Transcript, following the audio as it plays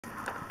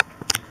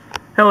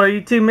Hello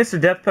YouTube, Mr.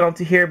 Death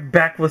Penalty here,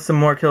 back with some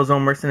more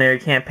Killzone Mercenary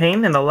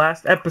campaign. In the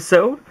last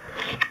episode,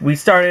 we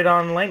started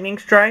on Lightning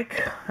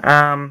Strike,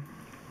 and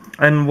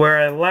where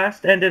I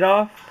last ended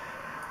off,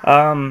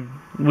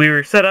 we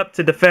were set up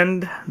to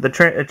defend the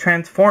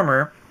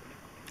Transformer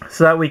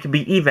so that we could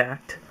be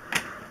evac'd.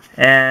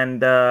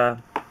 And,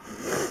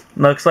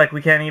 looks like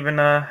we can't even,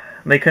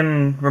 they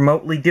couldn't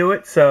remotely do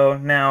it, so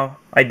now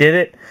I did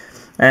it,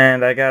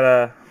 and I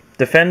gotta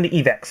defend the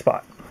evac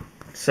spot.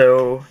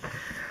 So,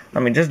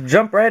 let me just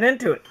jump right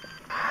into it.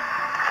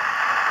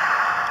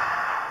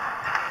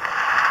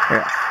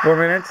 Yeah, 4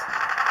 minutes. Is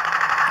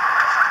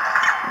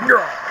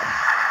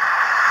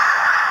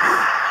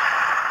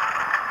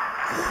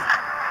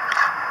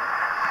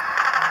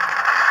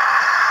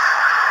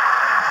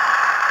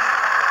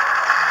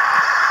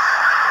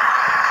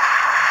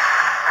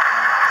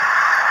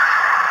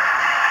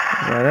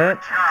that it?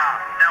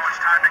 Now it's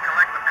time to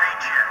collect the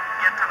paycheck.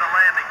 Get to the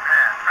landing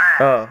pad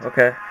fast. Oh,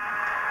 okay.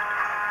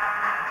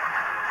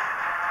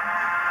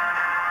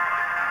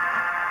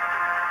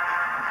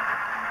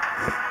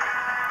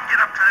 Get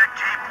up to that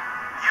cable.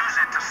 Use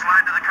it to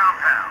slide to the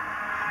compound.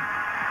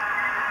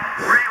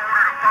 Gray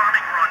ordered a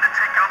bombing run to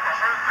take out the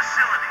whole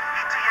facility.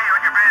 ETA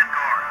on your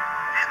vanguard.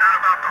 He's not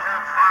about to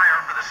hold fire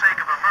for the sake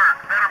of a merc.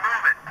 Better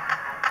move it.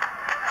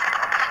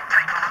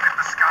 Take a look at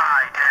the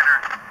sky,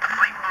 Danner. The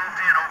fleet moved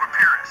in over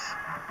Pyrrhus.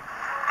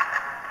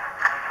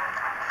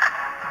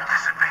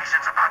 This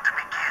invasion's about to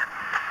begin.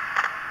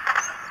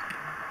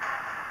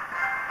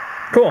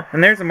 Cool,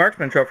 and there's a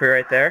marksman trophy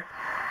right there.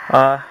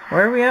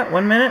 Where are we at?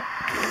 1 minute?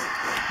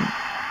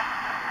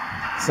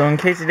 So in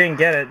case you didn't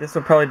get it, this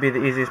will probably be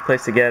the easiest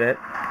place to get it.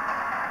 I'm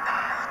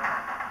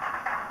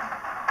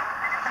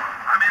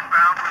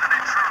inbound with an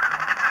intruder.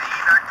 Get to the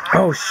evac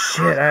point. Oh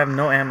shit, I have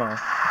no ammo.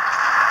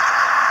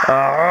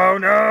 Oh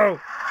no!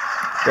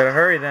 Gotta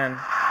hurry then.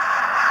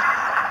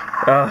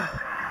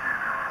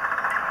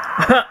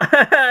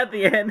 At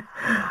the end,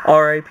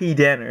 R.I.P.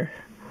 Danner.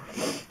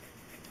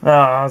 Oh,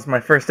 that was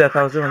my first death.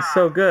 I was doing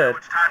so good. Now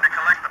it's time to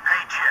collect the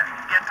paycheck.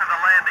 Get to the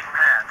landing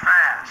pad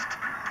fast.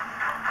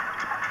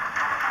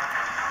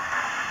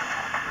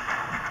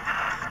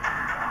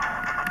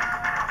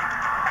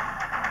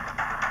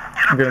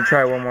 I'm gonna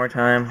try one more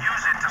time. Use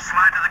it to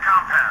slide to the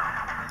compound.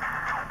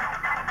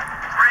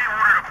 Gray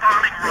ordered a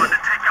bombing run to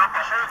take out the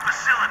whole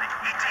facility.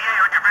 ETA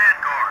on your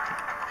vanguard.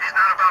 He's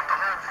not about to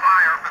hold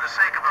fire for the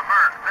sake of a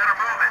merc. Better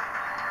move it.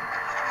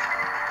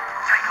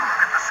 Take a look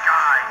at the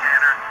sky,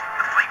 Danner.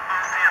 The fleet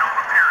moved in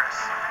over Pyrrhus.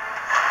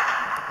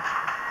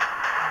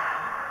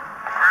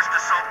 First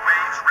assault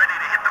waves ready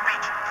to hit the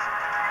beaches.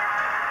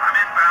 I'm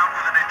inbound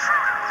with an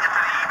intruder. Get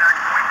to the evac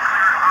point,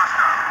 clear to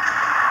hostile.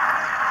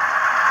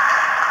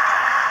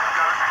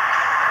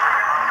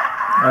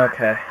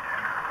 Okay.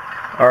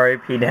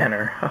 R.I.P.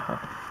 Danner.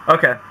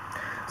 Okay.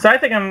 So I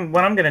think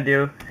what I'm gonna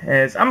do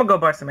is I'm gonna go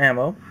buy some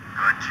ammo.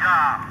 Good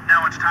job.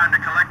 Now it's time to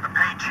collect the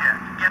paycheck.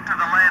 Get to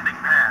the landing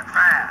pad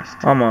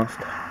fast. Almost.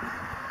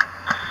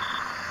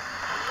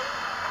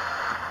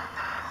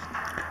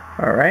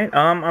 Alright,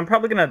 I'm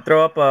probably gonna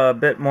throw up a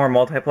bit more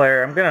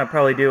multiplayer. I'm gonna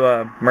probably do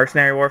a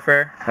Mercenary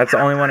Warfare. That's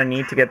the only one I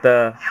need to get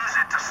the... Use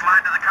it to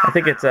slide to the compound. I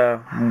think it's a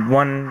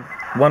one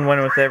win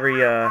with every,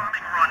 you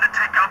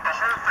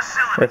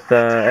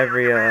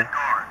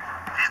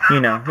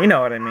know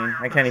what I mean.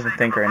 I can't even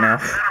think right now.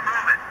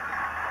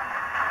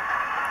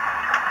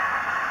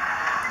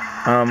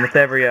 With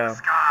every,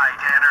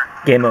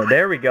 game mode.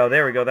 There we go,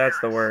 that's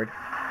the word.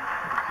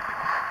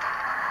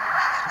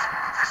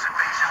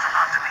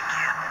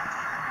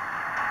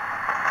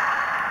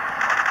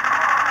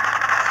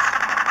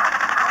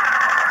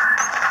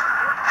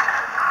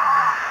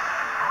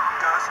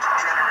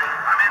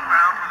 I'm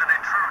inbound with an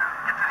intruder.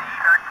 Get to the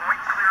evac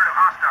point, clear to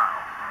hostile.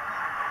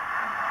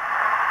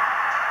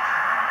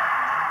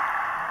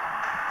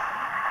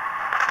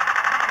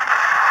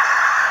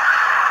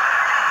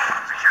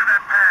 Secure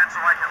that pad so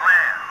I can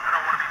land. I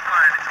don't want to be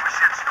flying into a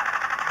shitstorm.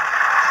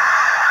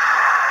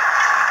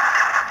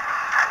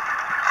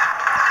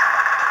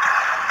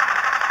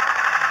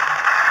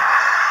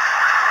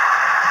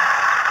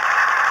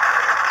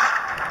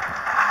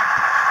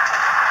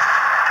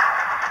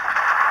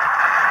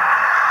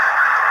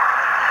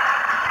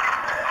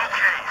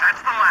 Okay,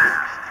 that's the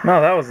last. No,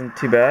 that wasn't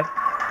too bad.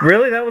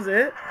 Really? That was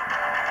it?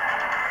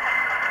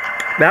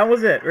 That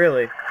was it,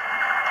 really?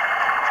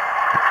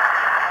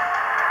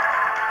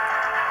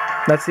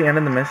 That's the end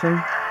of the mission? Get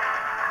on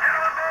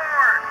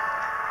board.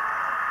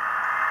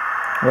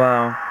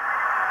 Wow.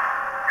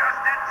 Just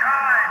in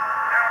time.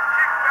 Now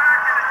kick back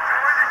and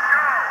enjoy the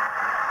show.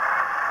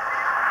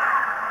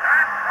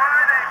 That's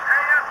why they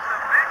pay us the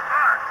big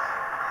bucks.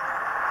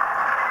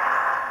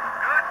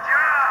 Good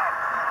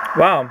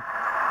job. Wow.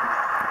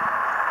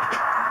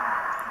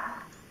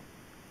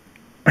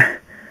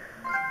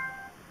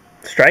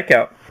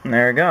 Strikeout.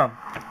 There we go.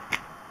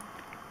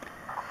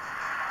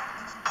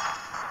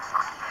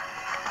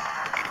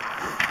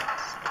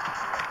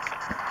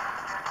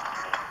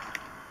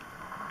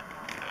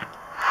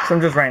 So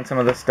I'm just writing some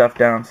of this stuff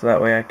down so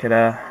that way I could,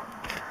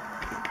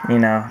 you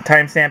know,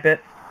 timestamp it.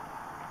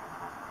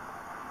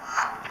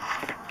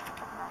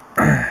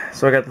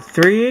 So I got the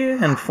 3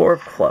 and 4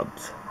 of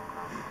clubs.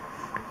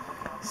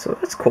 So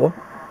that's cool.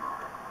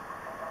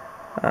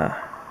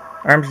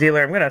 Arms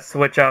dealer, I'm gonna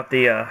switch out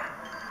the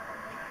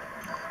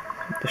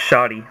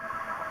shoddy.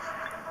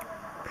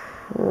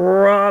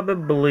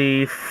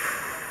 Probably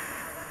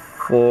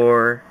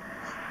for...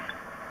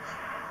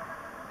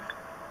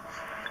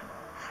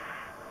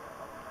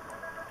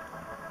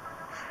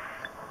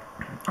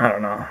 I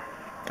don't know.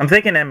 I'm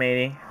thinking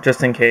M80,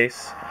 just in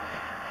case.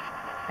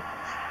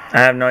 I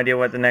have no idea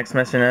what the next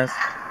mission is,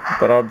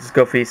 but I'll just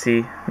go for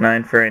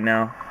EC9 for right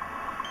now.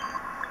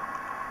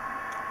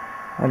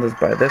 I'll just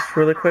buy this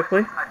really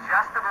quickly.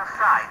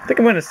 I think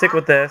I'm going to stick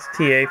with the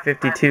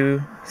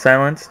STA-52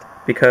 silenced,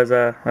 because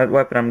that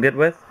weapon I'm good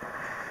with.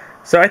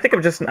 So I think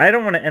I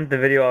don't want to end the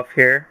video off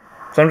here,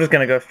 so I'm just going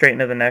to go straight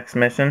into the next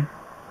mission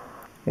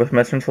with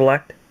mission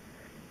select,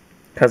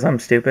 because I'm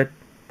stupid.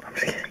 I'm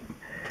just kidding.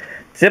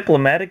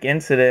 Diplomatic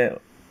incident.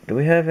 Do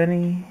we have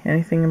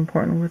anything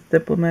important with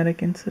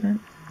diplomatic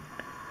incident?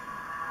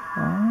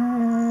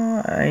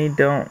 I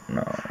don't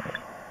know.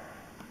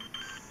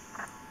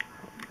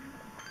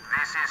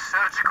 This is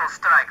surgical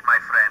strike, my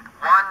friend.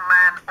 One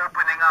man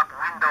opening up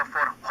window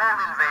for whole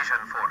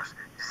invasion force.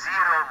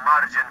 Zero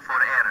margin for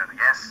error,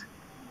 yes?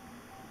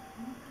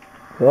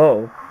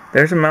 Whoa.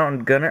 There's a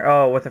mountain gunner.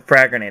 Oh, with a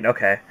frag grenade.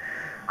 Okay.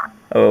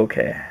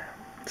 Okay.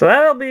 So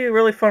that'll be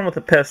really fun with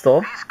a pistol.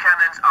 These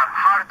cannons are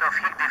heart of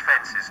hit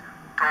defenses.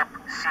 Top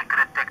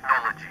secret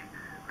technology.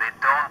 They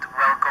don't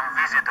welcome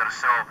visitors,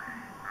 so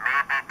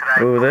maybe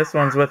try... Ooh, this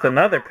one's with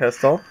another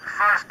pistol.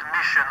 First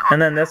mission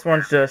And then this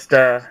one's just,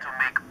 to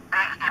make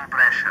big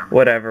impression.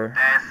 whatever.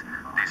 Death,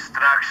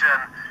 destruction.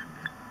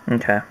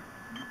 Okay.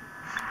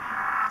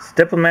 It's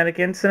diplomatic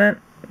incident.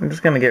 I'm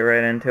just gonna get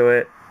right into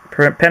it.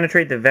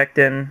 Penetrate the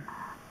Vectin.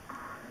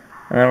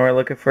 And then we're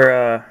looking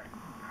for,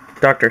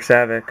 Dr.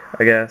 Savick,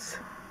 I guess.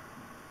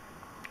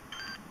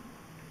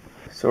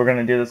 So we're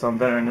gonna do this on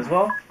veteran as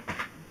well.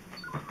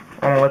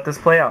 I'm gonna let this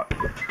play out.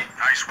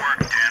 Nice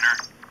work, Tanner.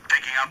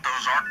 Taking out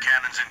those arc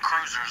cannons and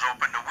cruisers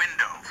opened a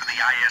window for the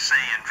ISA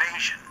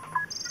invasion.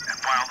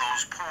 And while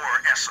those poor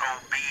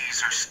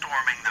SOBs are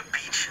storming the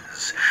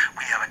beaches,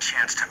 we have a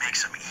chance to make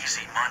some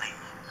easy money,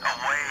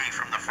 away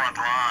from the front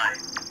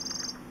line.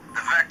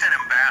 The Vectin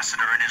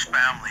ambassador and his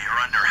family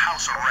are under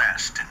house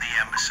arrest in the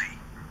embassy.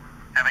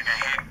 Having a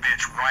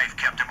hig-bitch wife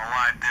kept him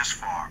alive this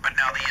far, but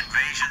now the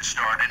invasion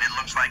started, it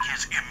looks like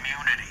his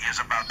immunity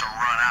is about to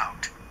run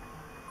out.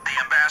 The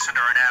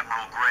ambassador and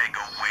Admiral Gray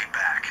go way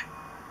back.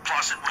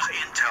 Plus, it was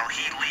intel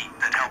he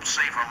leaked that helped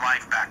save her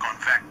life back on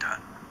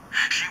Vecta.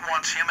 She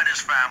wants him and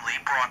his family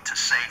brought to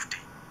safety.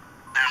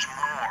 There's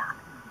more.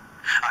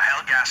 A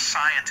Helgas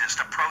scientist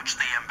approached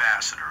the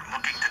ambassador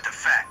looking to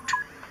defect.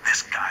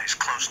 This guy's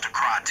close to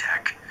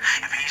Kratek.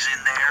 If he's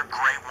in there,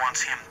 Gray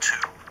wants him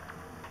too.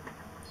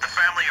 The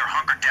family are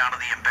hunkered down to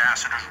the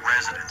ambassador's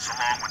residence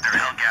along with their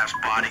Helgas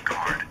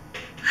bodyguard.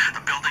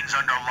 The building's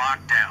under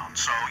lockdown,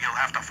 so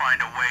you'll have to find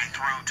a way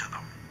through to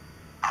them.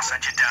 I'll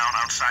set you down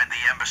outside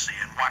the embassy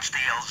and watch the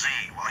LZ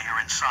while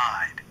you're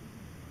inside.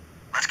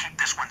 Let's keep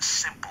this one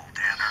simple,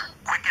 Tanner.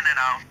 Quick in and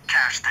out,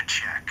 cash the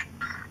check.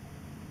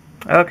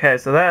 Okay,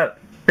 so that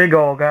big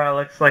old guy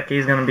looks like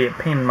he's gonna be a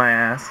pain in my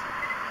ass.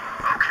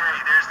 Okay,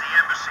 there's the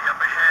embassy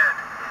up ahead.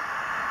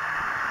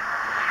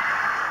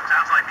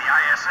 Sounds like the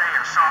ISA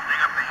are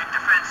softening up the hit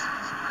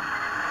defenses.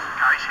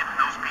 Guys hitting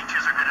those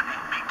beaches are gonna be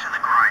beat to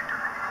the grinder.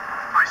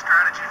 My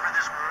strategy for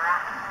this war,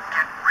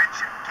 get rich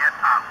and get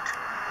out.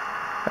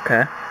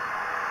 Okay.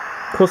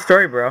 Cool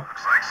story, bro.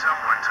 Looks like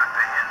someone took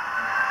the hit.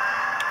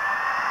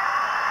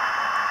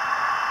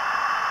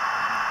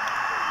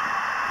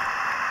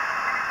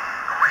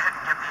 Go ahead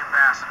and get the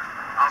ambassador.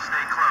 I'll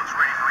stay close,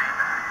 ready for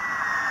evac.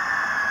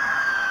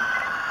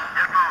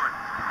 Get moving.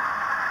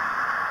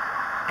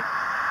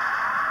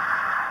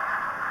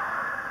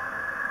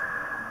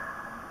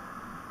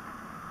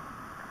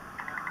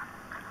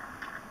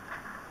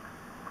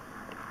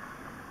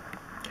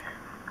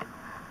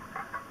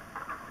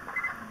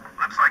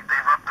 Looks like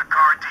they've upped the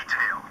guard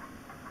detail.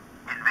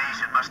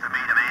 Invasion must have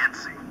made them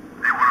antsy.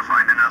 They want to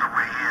find another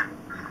way in.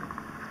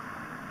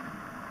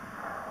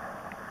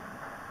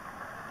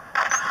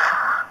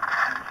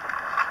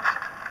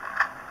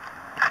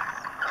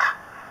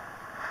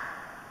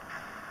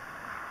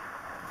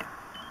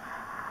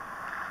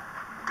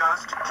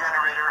 Ghost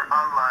generator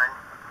online.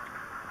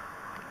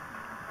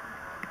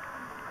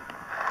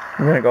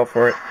 I'm gonna go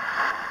for it.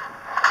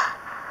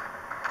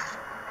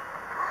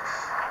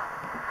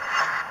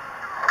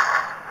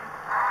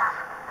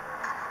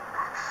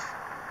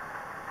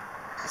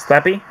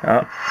 Slappy?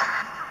 Oh.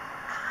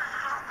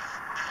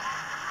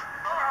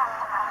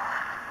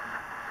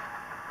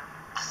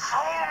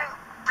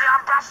 The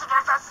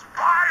ambassador's a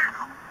spy!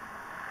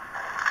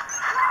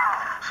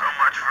 So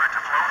much for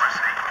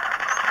diplomacy.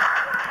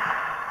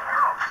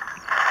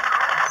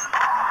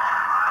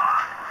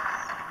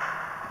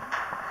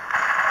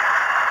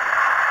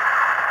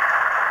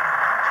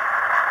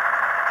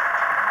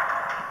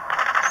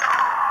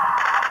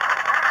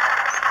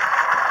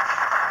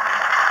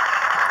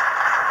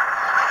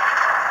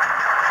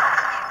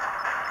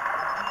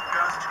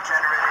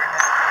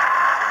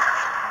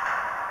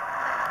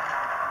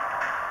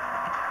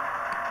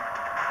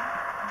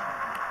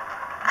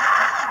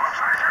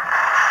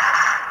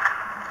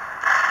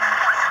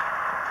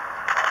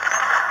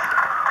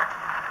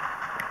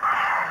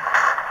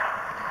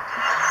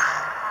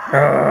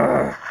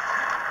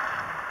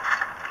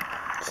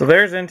 So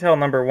there's intel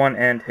number 1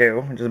 and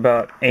 2, which is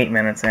about 8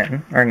 minutes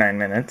in, or 9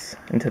 minutes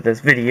into this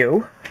video.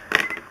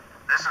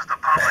 This is the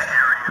public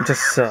area. It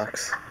just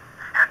sucks.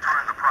 Head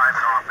toward the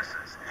private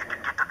offices. You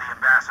can get to the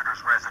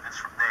ambassador's residence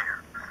from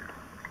there.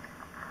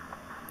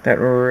 That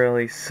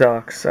really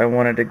sucks. I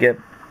wanted to get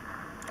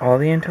all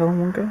the intel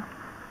in one go.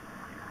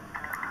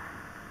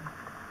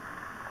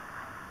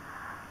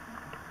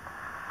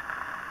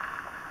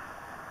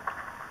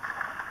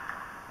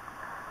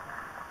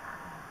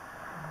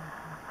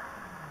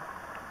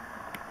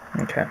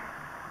 Okay.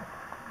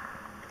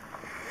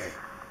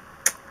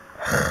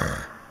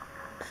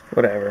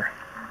 Whatever.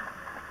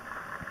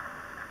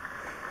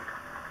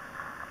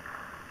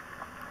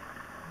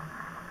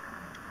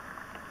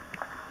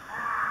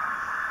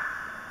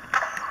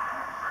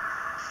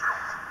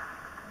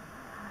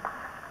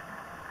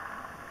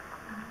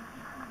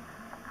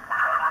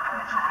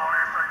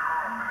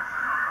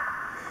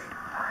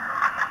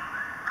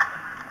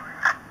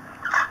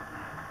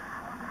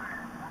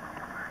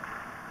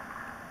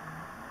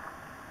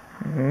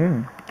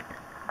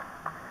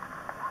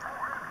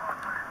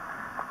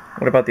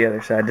 What about the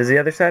other side? Does the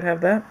other side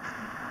have that?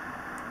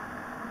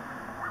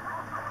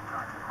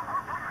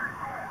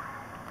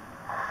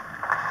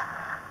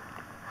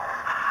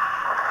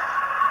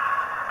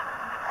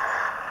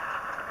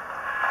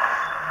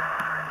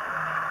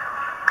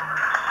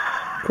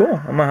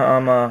 Cool. I'm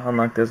gonna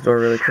unlock this door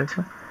really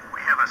quickly.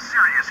 We have a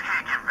serious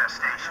Hig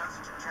infestation.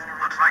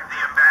 Looks like the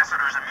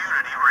ambassador's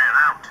immunity ran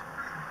out.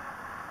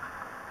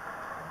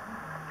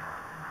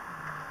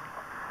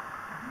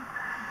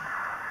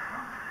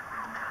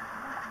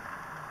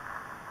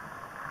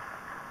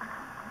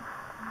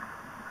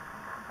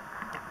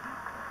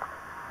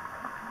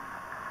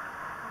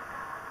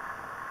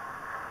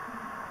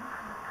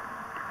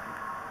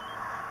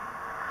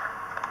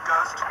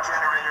 Ghost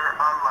generator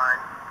online.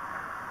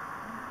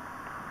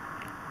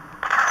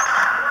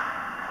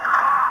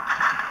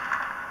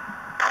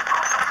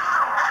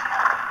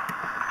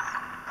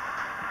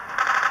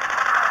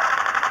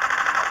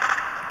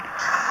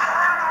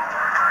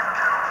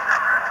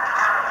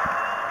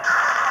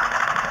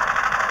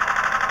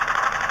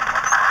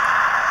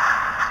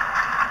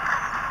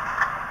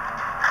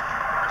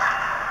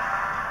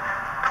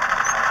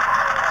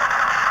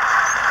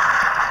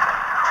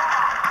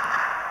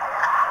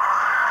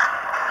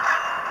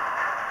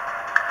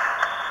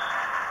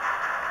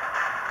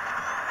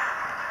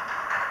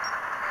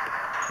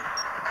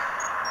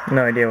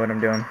 No idea what I'm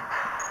doing.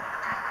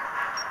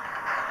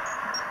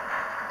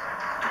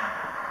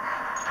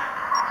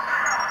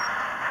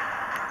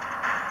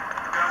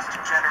 Ghost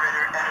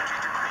generator energy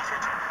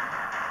depleted.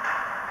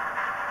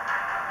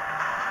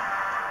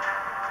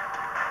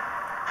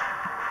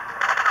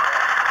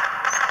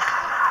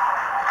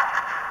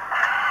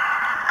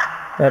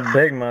 That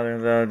big mother,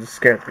 though, just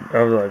scared me.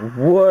 I was like,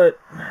 what?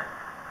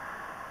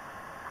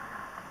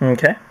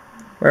 Okay.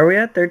 Where are we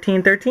at?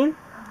 1313?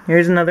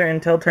 Here's another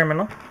Intel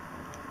terminal.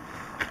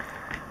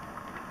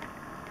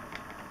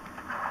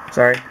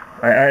 Sorry.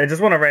 I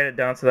just want to write it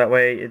down so that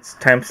way it's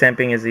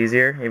timestamping is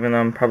easier, even though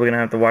I'm probably going to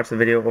have to watch the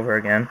video over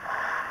again.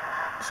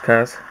 Just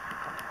cause.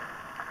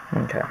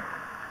 Okay.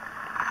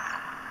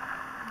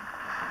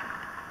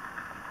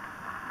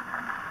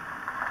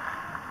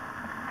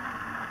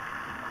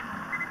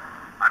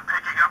 I'm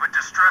picking up a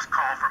distress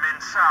call from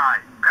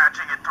inside,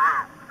 patching it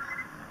through.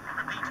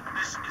 Repeat,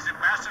 this is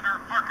Ambassador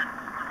Harkin.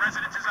 The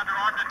residence is under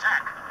armed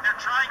attack. They're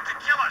trying to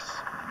kill us.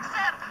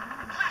 Seth,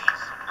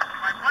 please.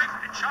 My wife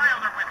and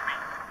child are with me.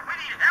 We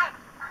need help.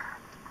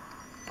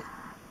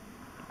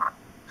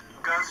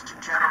 Ghost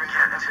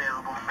generator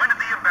available. When did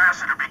the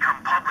ambassador become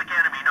public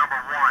enemy number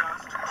 1?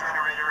 Ghost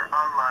generator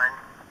online.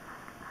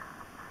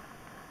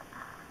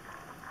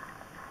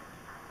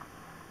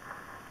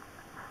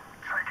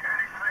 Take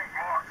anything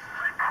marked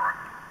secret.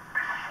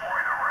 Destroy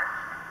the rest.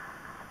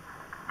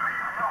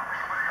 Leave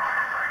nothing but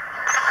the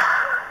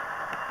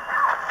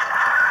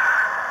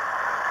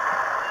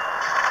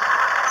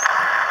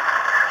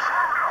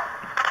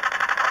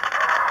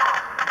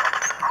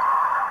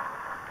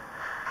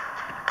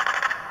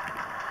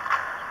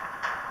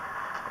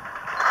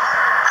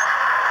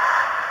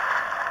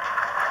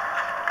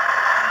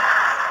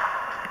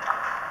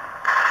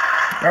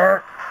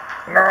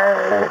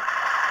No!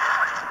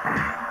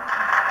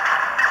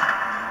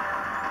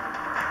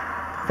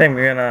 I think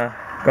we're gonna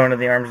go into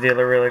the arms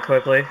dealer really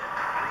quickly.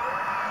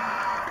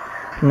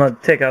 I'm gonna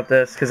take out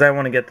this because I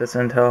want to get this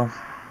intel.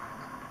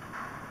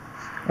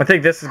 I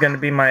think this is gonna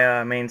be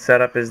my main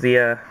setup, is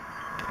the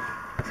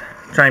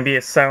try and be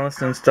as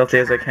silenced and stealthy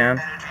as I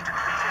can.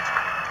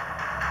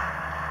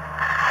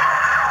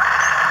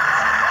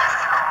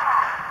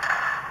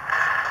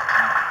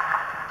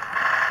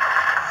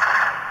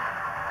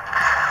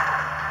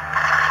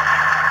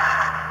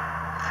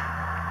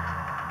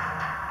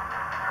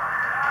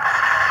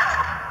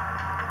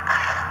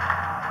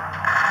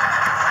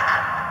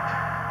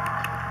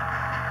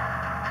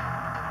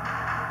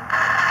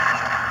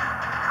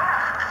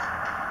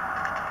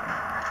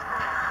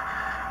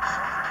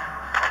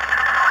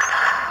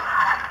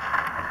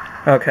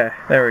 Okay,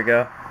 there we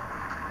go.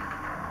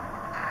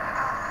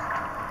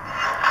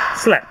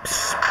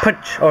 Slaps.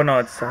 Punch. Oh no,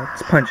 it's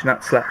punch,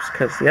 not slaps,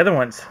 because the other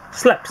one's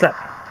slap, slap.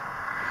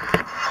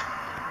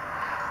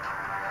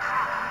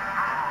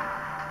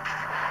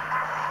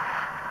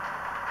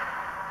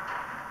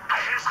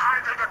 He's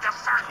hiding a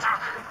deserter.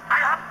 I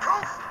have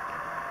proof.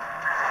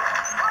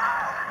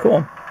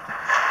 Cool.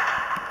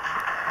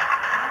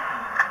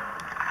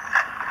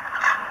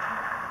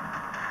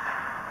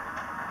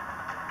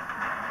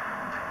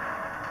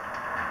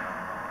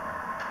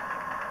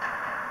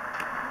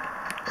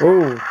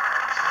 Ooh. The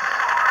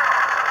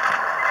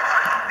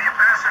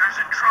ambassador's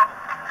in trouble.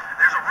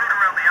 There's a route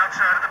around the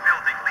outside of the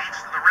building,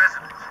 leads to the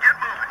residence. Get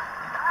moving.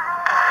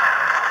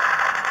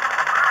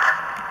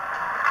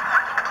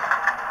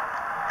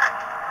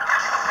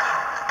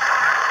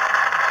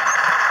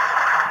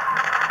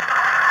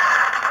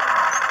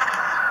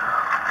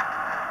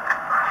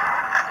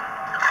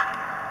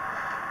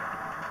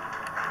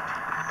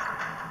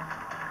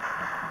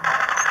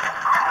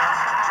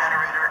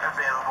 Generator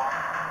available.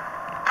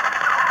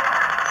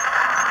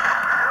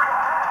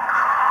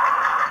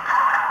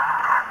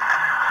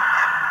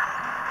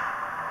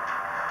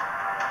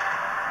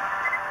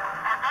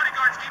 Our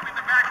bodyguard's keeping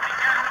the back of the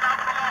ghetto without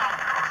for long.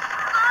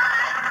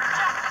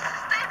 Justice,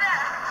 stay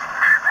there.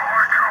 Keep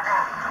our cover.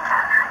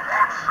 Only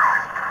one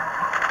shot.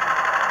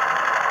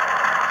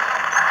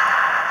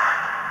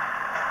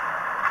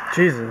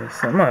 Jesus,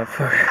 that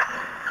motherfucker.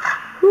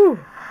 Whew.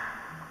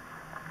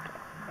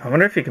 I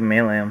wonder if you can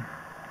melee him.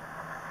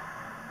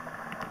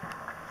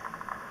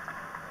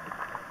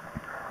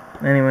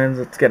 Anyways,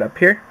 let's get up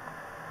here.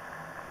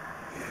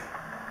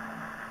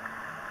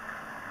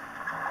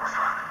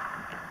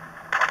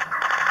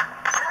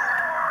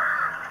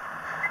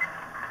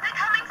 They're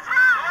coming through.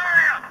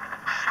 Valeria,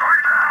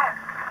 stay down.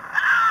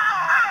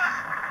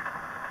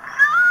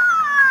 No!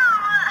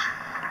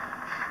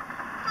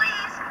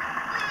 Please,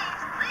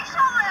 please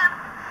show them.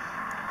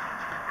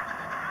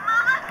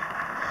 Mama,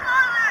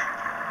 Father,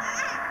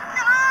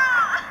 no!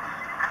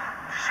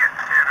 Shit,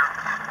 Tanner.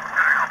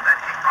 Better help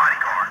that hit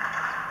bodyguard.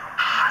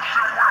 Since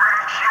you're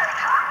wearing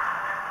children.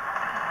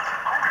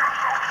 Who is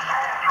those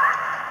children?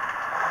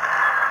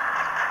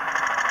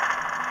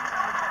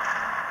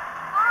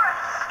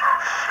 Boris. Oh,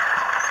 shit.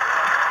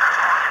 That's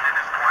Morgan and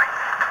his wife.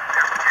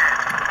 They're dead.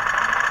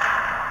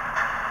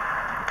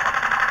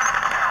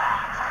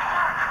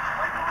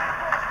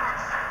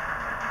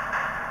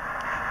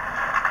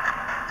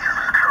 You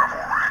be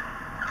careful, Rick.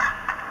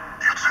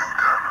 You're too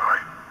damn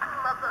late.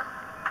 Mother.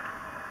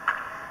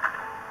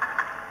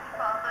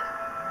 Father.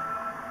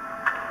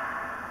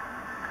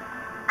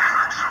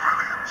 Killing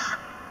civilians.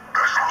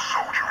 That's not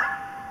soldiering.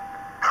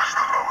 That's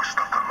the lowest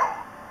of the low.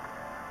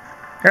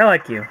 I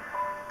like you.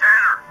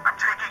 Tanner, I'm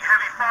taking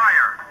heavy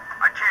fire.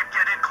 I can't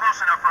get in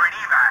close enough for an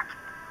evac.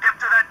 Get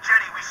to that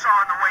jetty we saw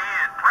on the way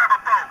in. Grab a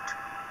boat.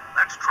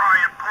 Let's try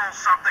and pull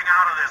something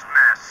out of this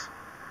mess.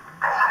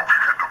 I'll help you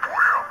get the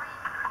boy out.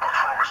 I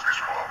promised his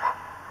father.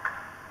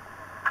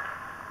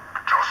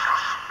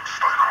 Justice,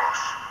 stay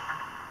close.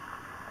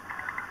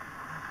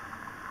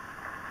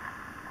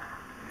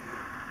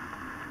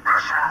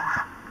 Let's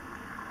move.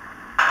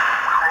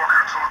 We gotta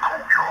get to the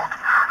courtyard.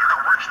 You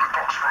can reach the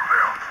docks from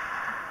there.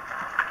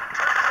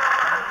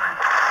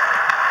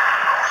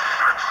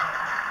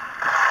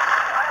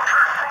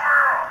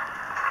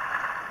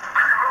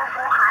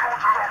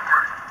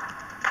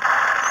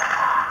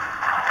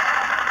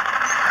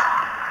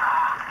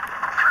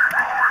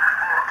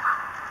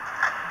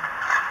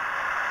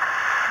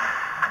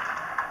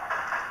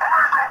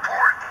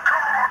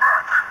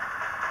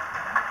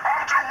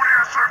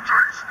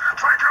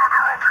 Take out the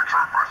rocket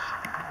troopers!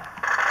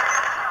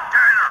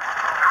 Tanner,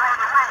 they're on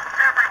the roof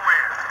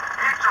everywhere.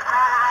 Eggs are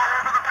crawling all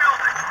over the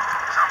building.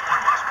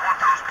 Someone must want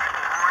those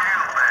people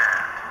real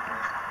bad.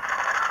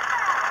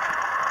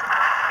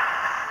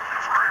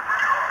 Free me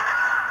up.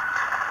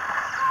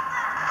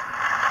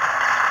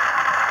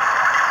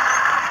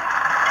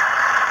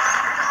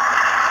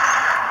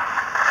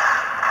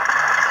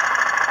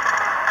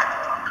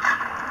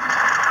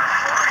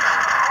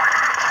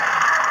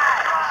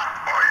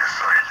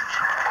 ISA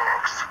using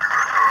mercs to do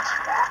the dirty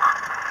work.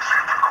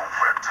 Typical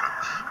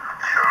veterans.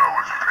 Yellow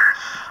as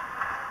piss.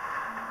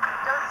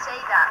 Don't say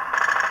that.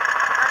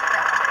 I'm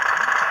better.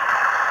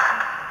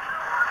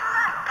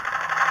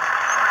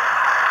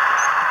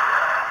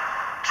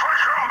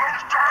 Take out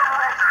those damn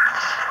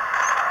rockets!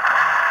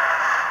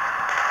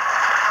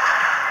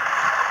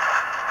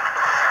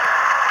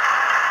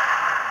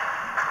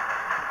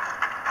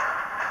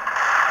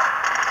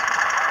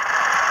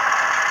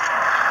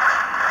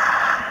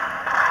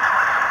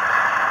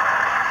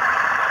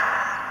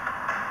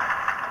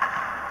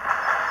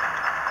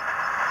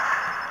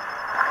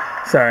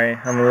 Sorry,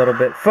 I'm a little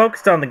bit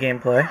focused on the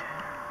gameplay.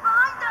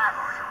 Behind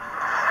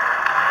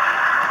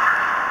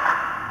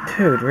us!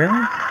 Dude, really?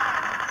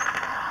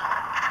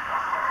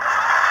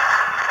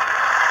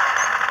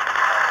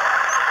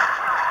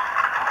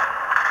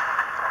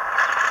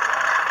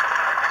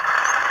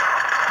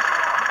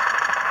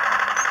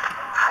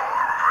 Father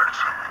a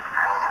veteran,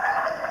 mother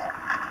a whore.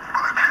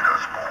 But the kid has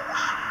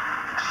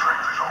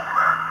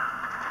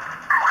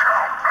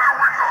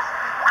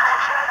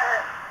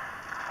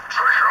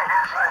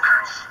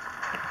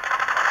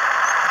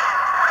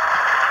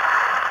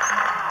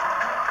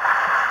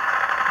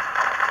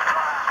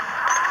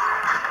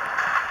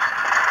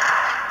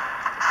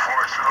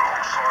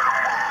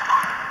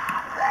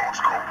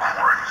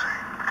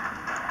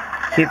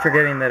Keep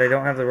forgetting that I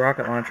don't have the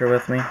rocket launcher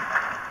with me.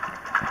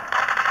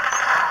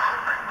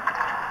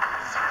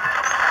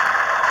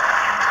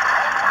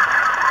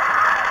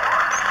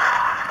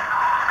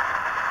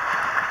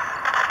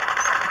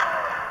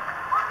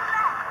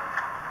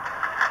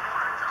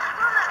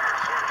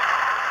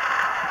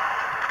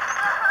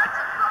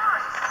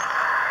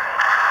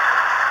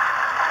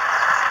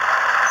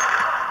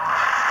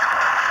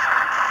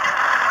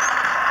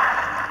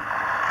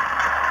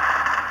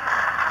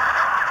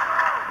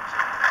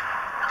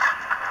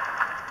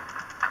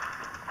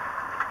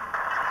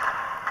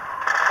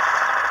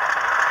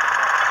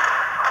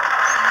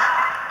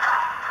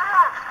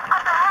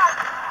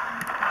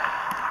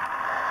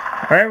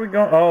 Why are we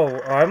going? Oh,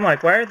 I'm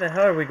like, why the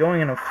hell are we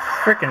going in a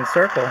freaking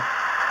circle?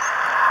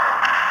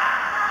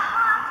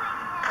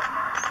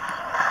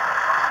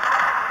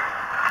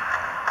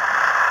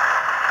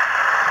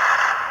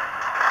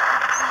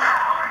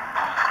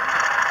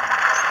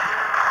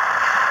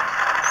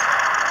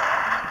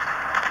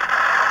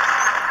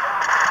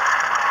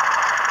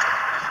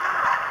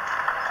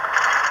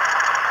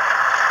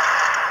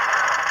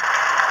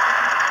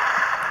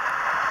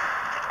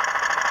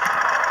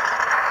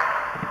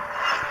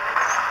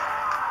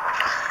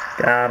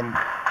 Got him.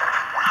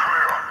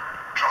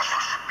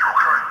 Justice, you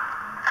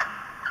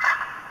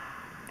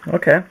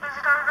okay? Okay. Is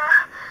it over?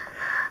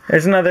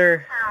 There's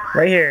another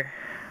right here.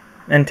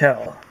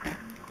 Intel.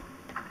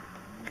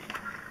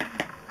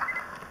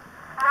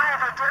 Why are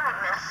they doing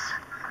this?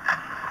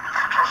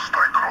 Just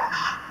stay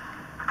close.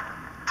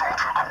 Talk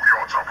to the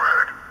courtyards up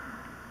ahead.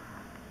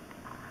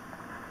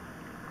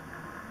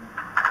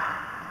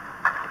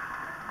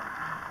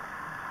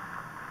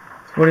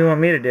 So what do you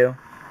want me to do?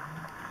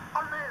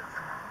 I'll move.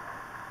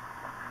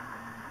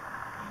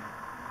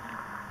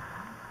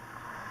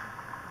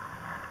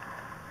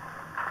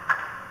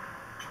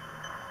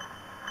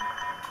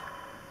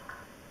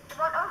 It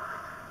won't open.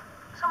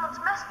 Someone's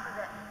messed with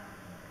it.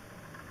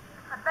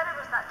 I bet it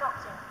was that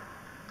doctor.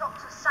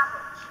 Dr.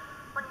 Savage.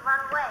 When he ran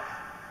away.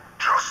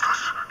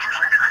 Justice, do you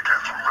think you could get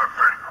through that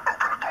vent?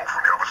 Open the door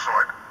from the other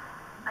side?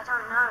 I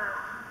don't know.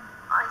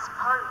 I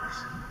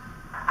suppose.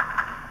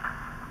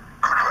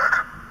 Good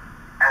lad.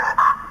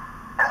 Look,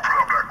 open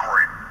up that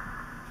grate.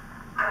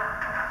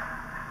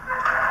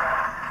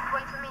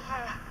 Wait for me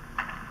here.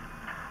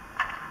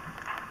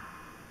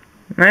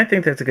 I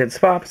think that's a good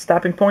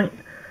stopping point.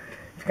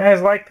 If you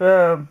guys like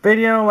the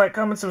video, like,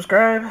 comment,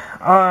 subscribe.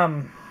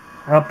 I'll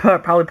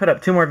probably put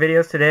up 2 more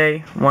videos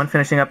today. One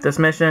finishing up this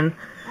mission.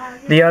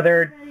 The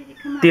other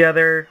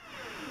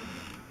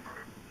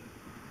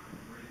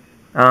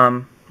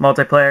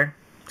multiplayer.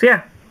 So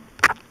yeah.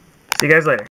 See you guys later.